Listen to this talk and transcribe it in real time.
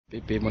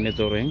SPP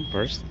monitoring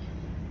first,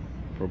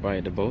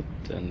 provide the boat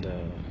and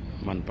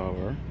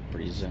manpower,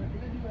 prison,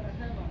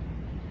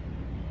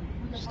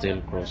 still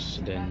cross,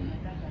 then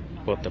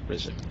put the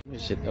prison. We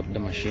set up the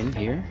machine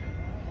here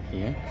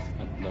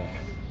at the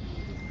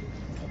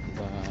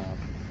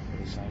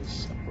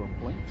precise approach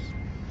point.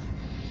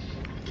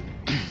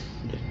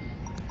 Then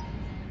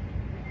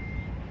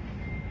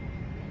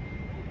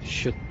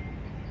shoot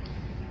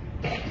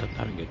the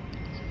target.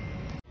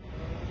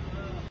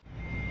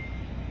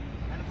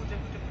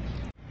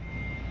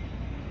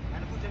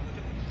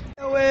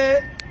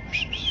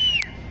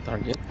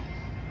 Target.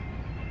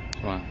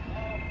 One.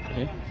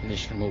 Okay,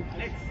 finish the move.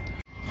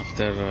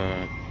 After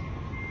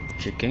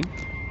checking,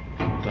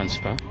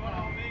 transfer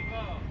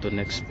to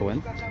next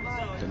point,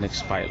 to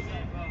next pile.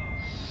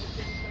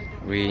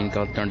 We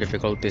encounter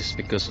difficulties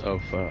because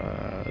of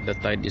the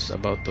tide is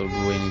about to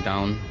going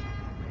down,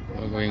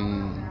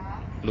 going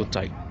low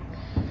tide.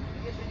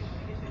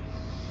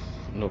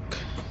 Look.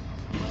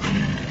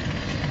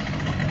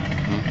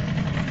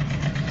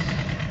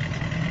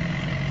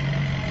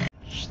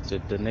 To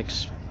the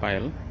next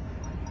pile,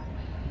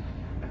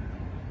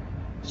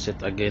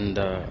 set again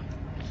the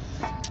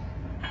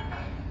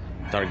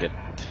target.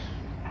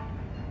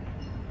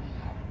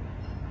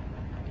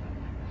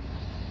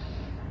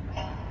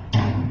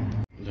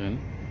 Then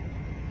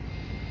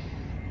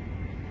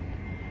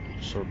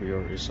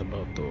surveyor is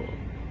about to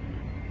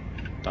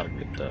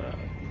target the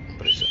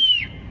prison.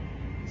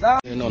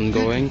 Then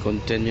ongoing,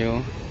 continue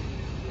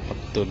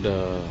up to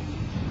the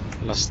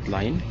last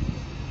line.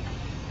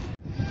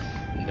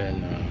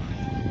 Then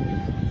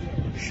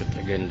shoot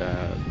again the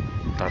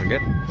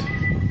target.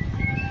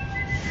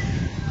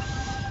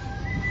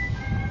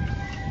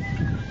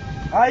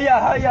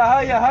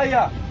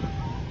 Haya.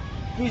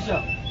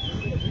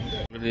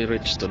 Really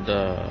reach to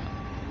the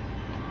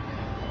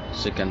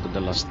second to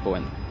the last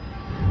point.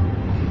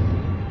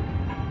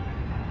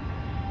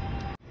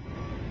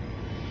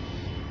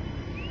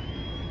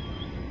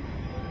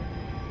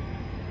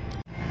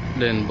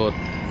 Then both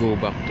go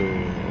back to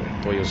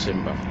Toyo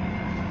Simba.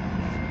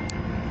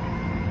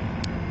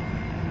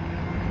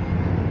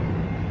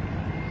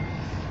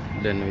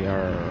 Then we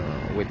are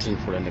waiting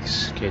for the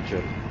next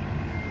schedule.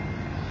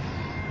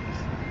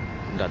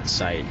 That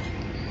side.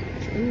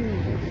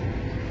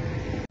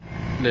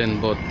 Then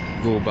both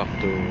go back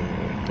to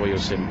Toyo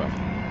Simba.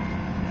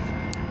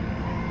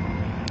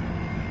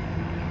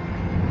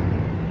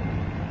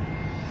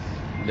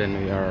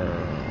 Then we are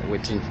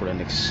waiting for the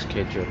next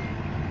schedule.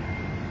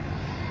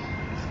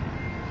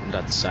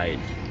 That side.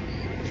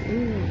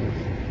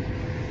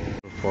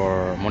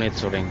 For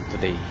monitoring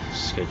today's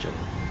schedule.